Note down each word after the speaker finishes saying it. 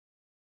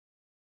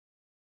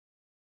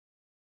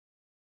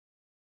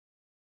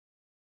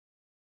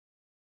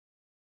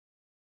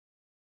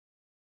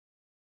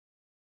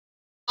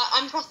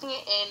I'm pressing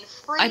it in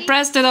 3. I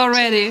pressed it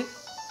already.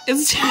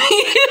 It's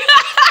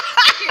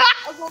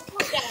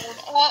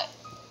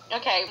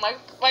okay, my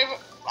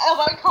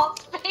I can't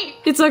speak.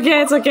 It's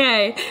okay, it's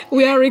okay.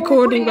 We are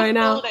recording right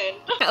now.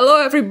 Hello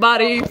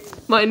everybody.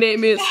 My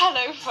name is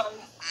Hello folks.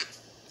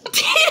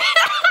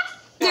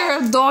 There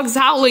are dogs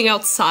howling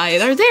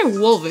outside. Are there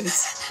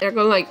wolves? They're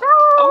going like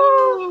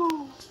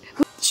Oh.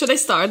 Should I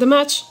start the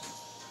match?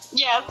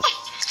 Yes.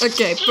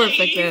 Okay,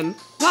 perfect then.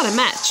 Not a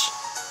match.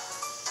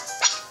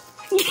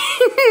 Wait.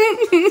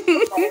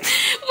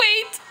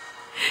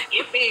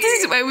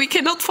 This is why we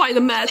cannot find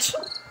a match.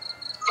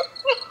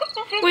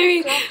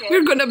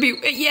 We're gonna be,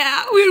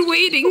 yeah, we're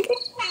waiting.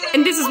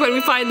 And this is when we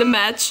find the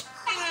match.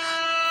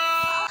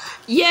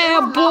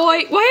 Yeah,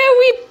 boy. Why are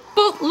we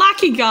both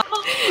lucky guys?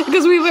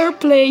 Because we were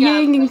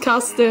playing in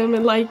custom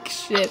and like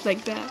shit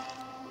like that.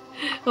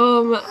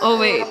 Oh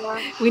wait,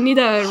 we need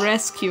a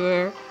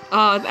rescuer.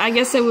 I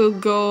guess I will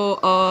go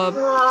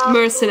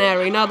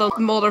mercenary, not a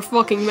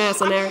motherfucking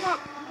mercenary.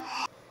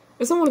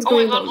 Someone's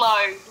going on.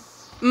 Load.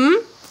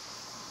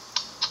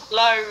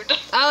 Load.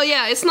 Oh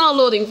yeah, it's not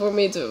loading for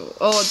me too.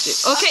 Oh,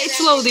 okay, it's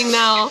loading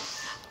now.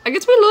 I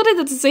guess we loaded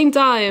at the same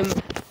time.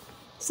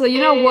 So you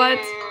know what?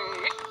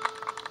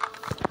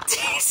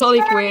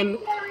 Sonic win.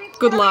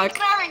 Good luck.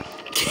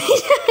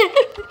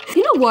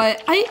 You know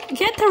what? I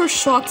get her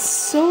shot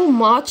so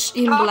much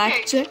in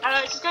blackjack.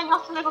 She's going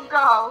after little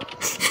girl.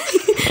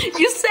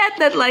 You said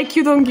that like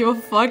you don't give a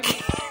fuck.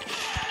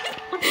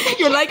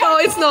 You're like, oh,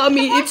 it's not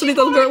me, it's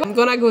little girl. I'm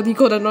gonna go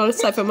decode another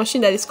cipher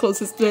machine that is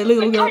closest to the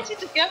little girl. We're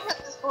together at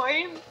this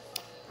point.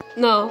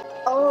 No.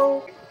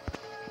 Oh.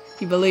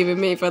 You believe in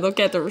me if I don't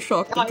get her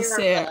shocked at the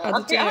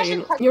chair, you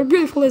know. You're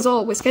beautiful as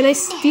always. Can I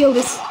steal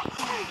this?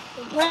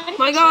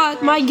 My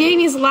god, my game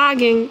is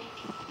lagging.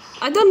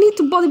 I don't need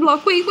to body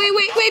block. Wait.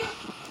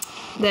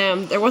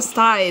 Damn, there was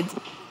tied.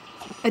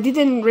 I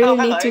didn't really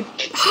need to.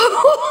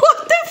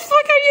 What the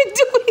fuck are you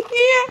doing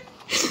here?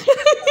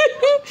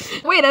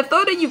 Wait, I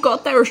thought that you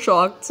got terror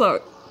shocked,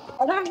 so.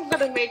 I don't think I'm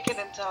gonna make it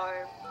in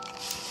time.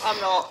 I'm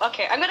not.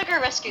 Okay, I'm gonna go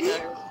rescue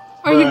though.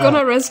 Are you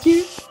gonna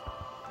rescue?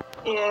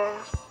 Yeah.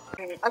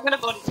 I'm gonna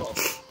body block.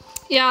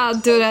 Yeah,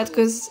 do that,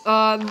 because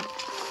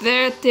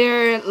they're at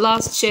their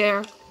last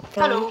chair.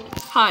 Hello.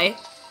 Hi.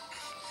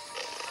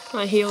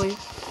 I heal you.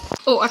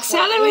 Oh,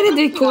 accelerated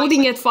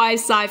decoding at 5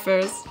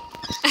 ciphers.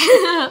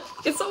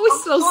 It's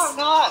always so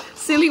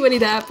silly when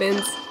it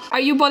happens. Are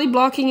you body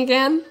blocking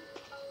again?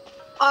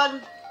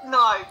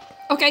 No.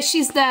 Okay,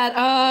 she's dead.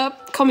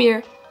 Come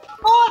here.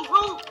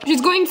 Oh. She's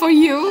going for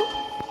you?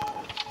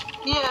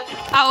 Yeah.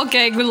 Oh,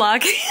 okay, good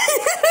luck.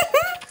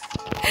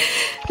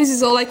 This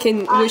is all I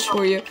can wish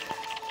for you.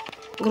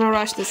 I'm gonna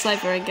rush the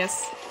cipher, I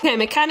guess. Okay,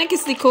 mechanic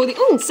is decoding.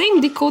 Oh, same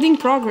decoding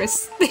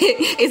progress.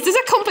 Is this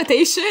a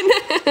competition?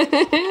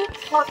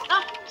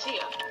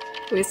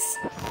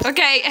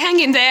 Okay, hang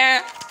in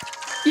there.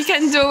 You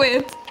can do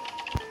it.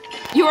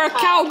 You are a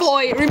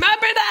cowboy.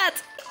 Remember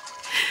that.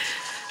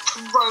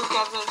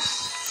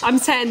 I'm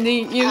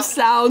sending you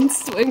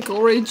sounds to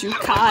encourage you,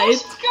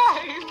 Kite.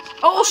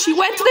 Oh, she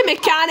went to the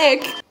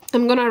mechanic.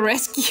 I'm gonna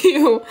rescue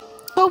you.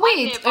 Oh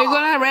wait, are you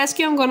gonna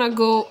rescue? I'm gonna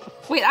go.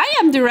 Wait, I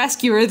am the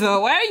rescuer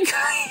though. Where are you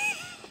going?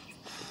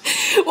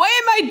 Why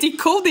am I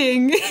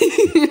decoding?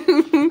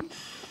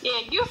 Yeah,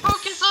 you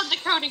focus on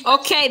decoding.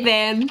 Okay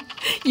then.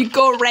 You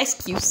go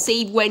rescue,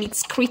 save when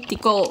it's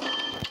critical.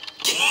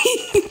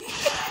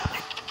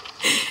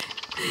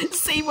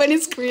 Save when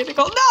it's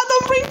critical. No,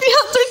 don't bring me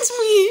out, it's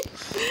me.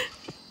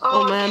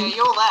 Oh man. Okay,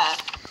 you're there.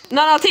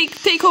 No,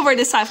 take over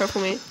the cipher for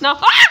me. No.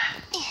 Ah!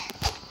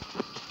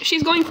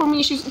 She's going for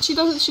me. She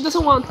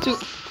doesn't want to.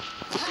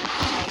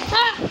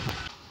 Ah!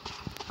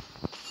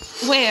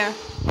 Where?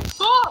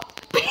 Oh.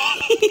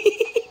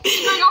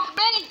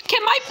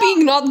 Can my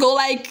ping not go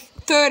like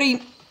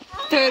 30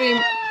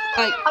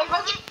 like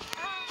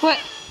what?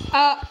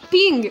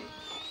 Ping.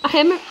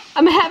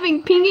 I'm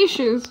having ping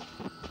issues.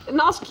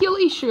 Not skill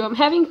issue. I'm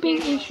having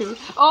ping issues.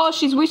 Oh,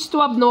 she switched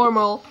to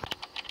abnormal.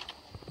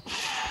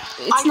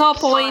 It's no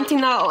point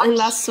in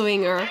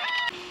lassoing her.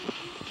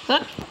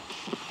 Huh?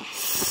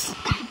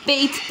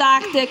 Bait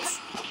tactics.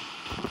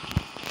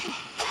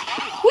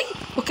 Whee!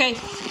 Okay,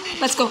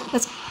 let's go.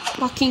 Let's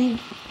fucking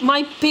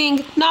my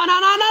ping. No!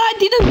 I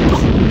didn't.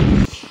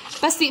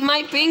 Bestie,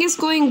 my ping is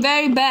going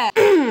very bad.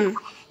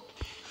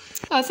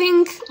 I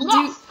think.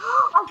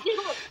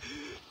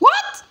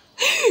 What?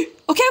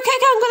 Okay.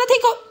 I'm gonna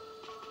take a.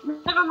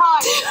 Never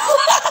mind.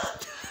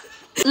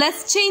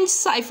 Let's change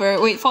cipher.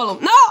 Wait, follow.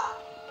 No.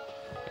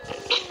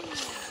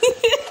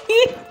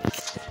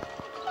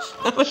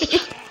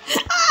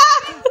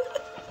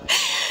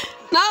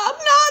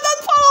 No,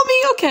 don't follow me.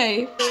 Okay.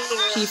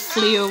 She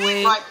flew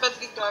away. Right, let's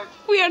go.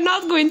 We are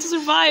not going to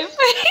survive.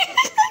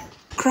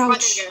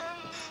 Crouch.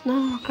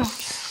 No,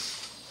 crouch.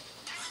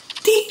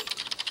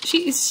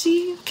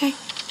 She okay.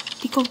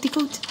 Decode.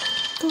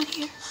 Go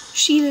here.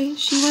 She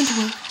went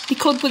away.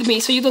 Decode with me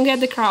so you don't get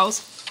the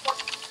crows.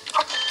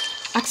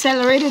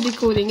 Accelerated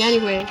decoding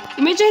anyway.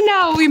 Imagine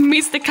now we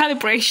missed the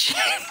calibration.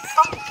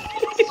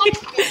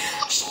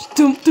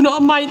 Do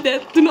not mind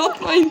that. Do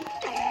not mind.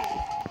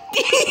 I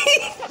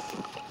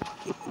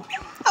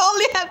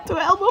only have 2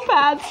 elbow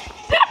pads.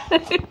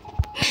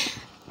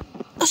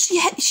 Oh,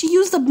 she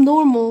used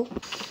abnormal.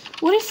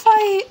 What if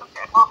I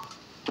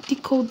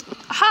decode?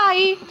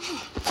 Hi.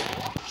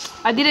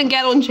 I didn't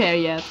get on chair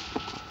yet.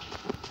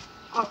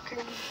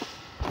 Okay.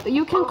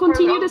 You can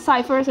continue the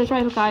ciphers. I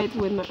try to guide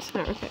with my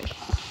snare. Okay.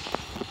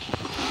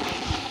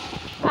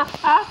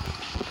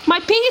 My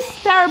ping is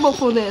terrible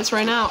for this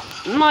right now.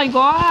 My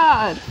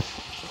God.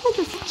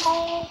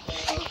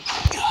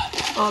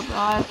 Oh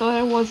God, I thought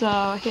it was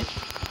a hit.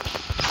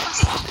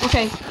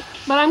 Okay,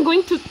 but I'm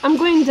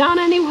going down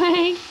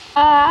anyway.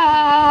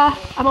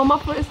 I'm on my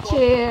first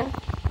chair.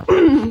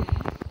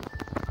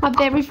 My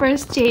very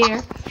first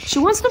chair. She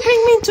wants to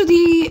bring me into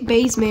the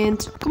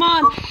basement. Come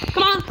on,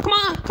 come on, come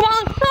on, come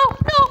on. No,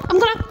 no, I'm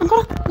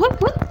gonna,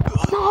 what?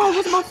 No, I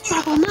was about to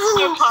struggle, no.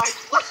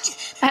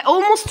 I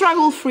almost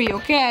struggled free,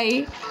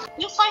 okay?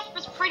 Your cipher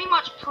was pretty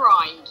much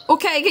primed.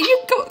 Okay, can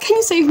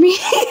you save me?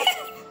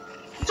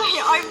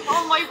 I'm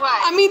on my way.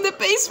 I'm in the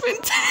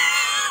basement.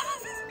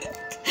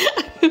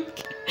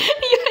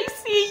 I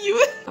see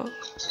you.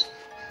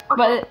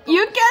 But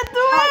you can't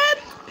do it.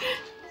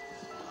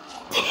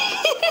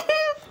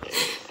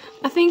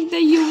 I think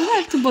that you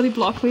have to body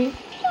block me.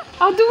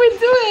 How do we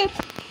do it?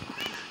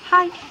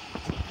 Hi.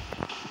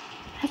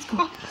 Let's go.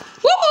 Woo!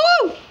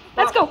 Woo! Woo!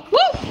 Let's go.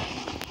 Woo!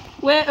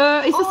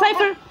 Where is the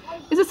cipher?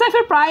 Is the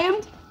cipher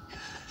primed?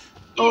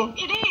 Oh.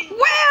 It is.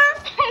 Where?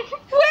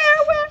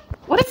 Where?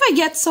 What if I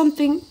get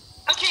something?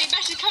 Okay,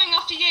 Besh is coming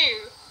after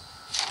you.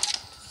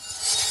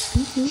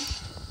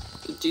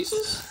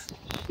 Jesus.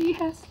 She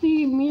has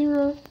the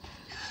mirror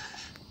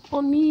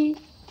on me.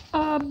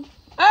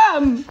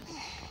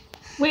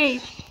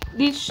 Wait.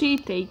 Did she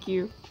take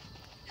you?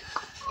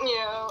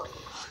 Yeah.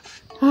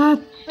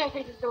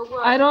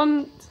 I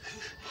don't